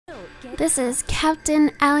This is Captain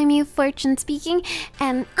Alamu Fortune speaking,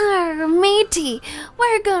 and our matey,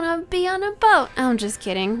 we're gonna be on a boat. I'm just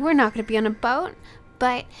kidding, we're not gonna be on a boat,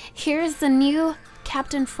 but here's the new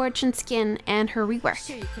Captain Fortune skin and her rework.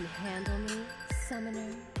 Sure you can handle me,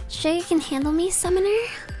 summoner? Sure you can handle me, summoner?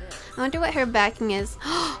 I wonder what her backing is.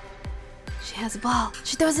 She has a ball.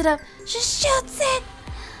 She throws it up. She shoots it!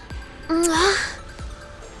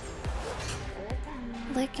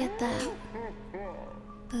 Look at that.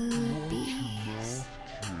 Boobies.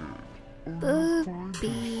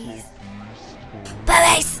 Boobies.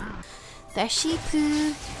 Boobies! Threshy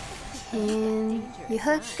poo. Can you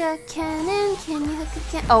hook a cannon? Can you hook a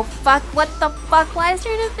cannon? Oh fuck, what the fuck? Why is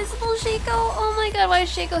there an invisible Shaco? Oh my god, why is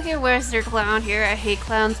Shaco here? Where's their clown here? I hate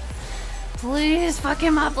clowns. Please fuck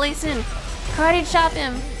him up, Layson. Karate chop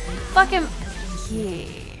him. Fuck him. Yeah.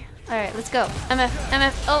 Alright, let's go.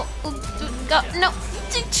 MF. Oh, go. No.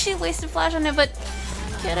 She wasted flash on it, but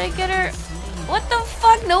can I get her? What the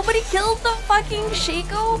fuck? Nobody killed the fucking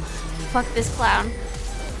Shaco? Fuck this clown.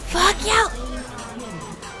 Fuck you!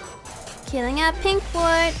 Killing a pink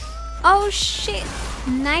board. Oh shit.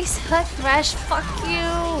 Nice hook thresh. Fuck you.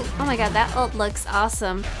 Oh my god, that ult looks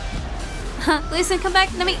awesome. Listen, come back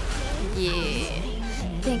to me. Yeah.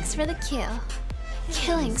 Thanks for the kill.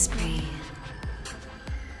 Killing spree.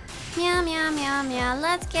 Meow, meow, meow, meow.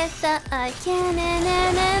 Let's get the cannon.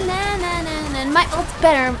 My ult's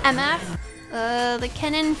better, MF. The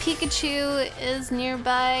Cannon Pikachu is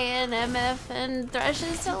nearby, and MF and Thresh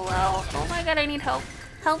is so low. Oh my god, I need help.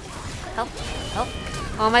 Help.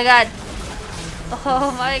 Oh my god.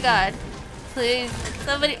 Oh my god. Please,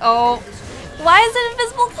 somebody. Oh. Why is an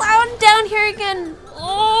invisible clown down here again?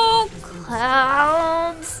 Oh,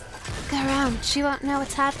 clouds. Go around. She won't know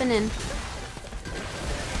what's happening.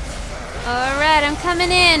 Alright, I'm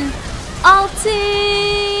coming in.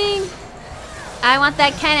 Ulting! I want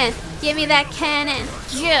that cannon. Give me that cannon.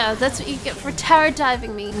 Yeah, that's what you get for tower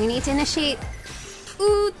diving me. We need to initiate.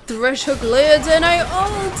 Ooh, Thresh hook lands and I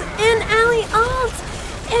ult. And Allie ult.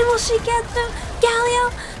 And will she get the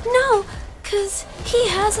Galio? No, because he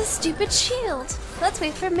has a stupid shield. Let's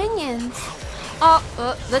wait for minions. Oh,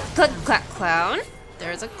 the clown.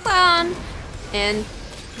 There's a clown. And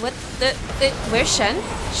what the where's Shen?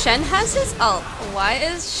 Shen has his ult. Why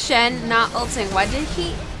is Shen not ulting? Why did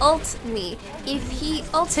he ult me? If he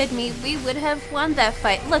ulted me, we would have won that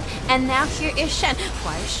fight. Look, and now here is Shen.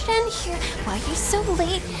 Why is Shen here? Why are you so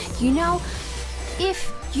late? You know, if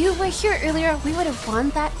you were here earlier, we would have won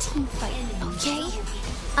that team fight, okay?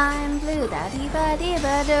 I'm blue,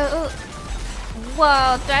 da-dee-ba-dee-ba-doo.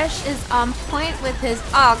 Whoa, Thresh is on point with his,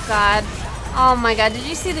 oh god. Oh my god, did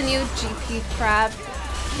you see the new GP trap?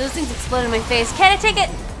 Those things explode in my face. Can I take it?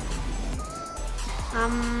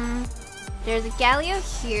 There's a Galio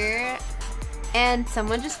here. And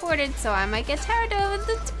someone just boarded, so I might get tired of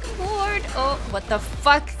the board. Oh, what the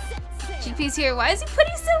fuck? GP's here. Why is he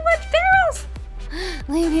putting so much barrels?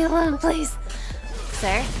 Leave me alone, please.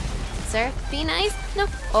 Sir? Sir? Be nice? No.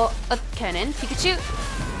 Oh, a cannon. Pikachu.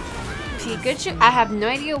 I have no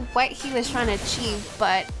idea what he was trying to achieve,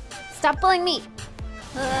 but stop bullying me.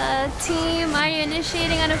 Team, are you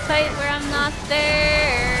initiating on a fight where I'm not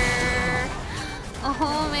there?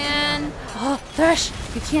 Oh man. Oh, Thresh,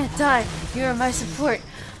 you can't die. You're my support.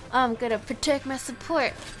 I'm gonna protect my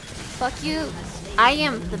support. Fuck you. I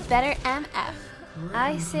am the better MF.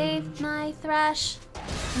 I saved my Thresh.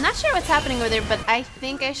 I'm not sure what's happening over there, but I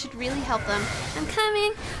think I should really help them. I'm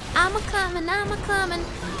coming. I'm a-coming.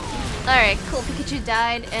 Alright, cool. Pikachu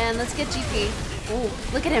died, and let's get GP. Oh,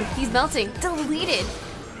 look at him. He's melting. Deleted.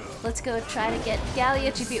 Let's go try to get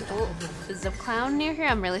Galio GP. Oh, is the clown near here?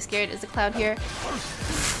 I'm really scared. Is the clown here?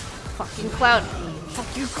 Fucking clown.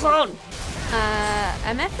 Fuck you, clown.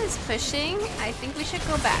 MF is pushing. I think we should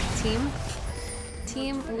go back, team.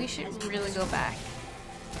 Team, we should really go back.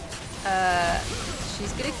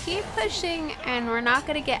 She's gonna keep pushing, and we're not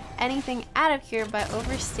gonna get anything out of here by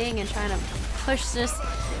overstaying and trying to push this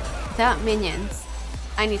without minions.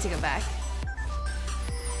 I need to go back.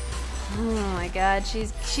 Oh my god, she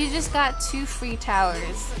just got 2 free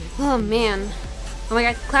towers. Oh man. Oh my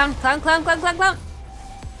god, clown.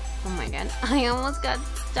 Oh my god, I almost got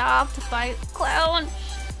stopped by clown.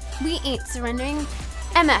 We ain't surrendering.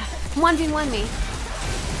 MF, 1v1 me.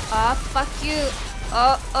 Oh, fuck you.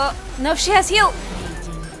 Oh, no, she has heal.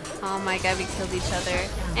 Oh my god, we killed each other.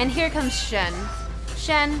 And here comes Shen.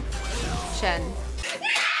 Shen.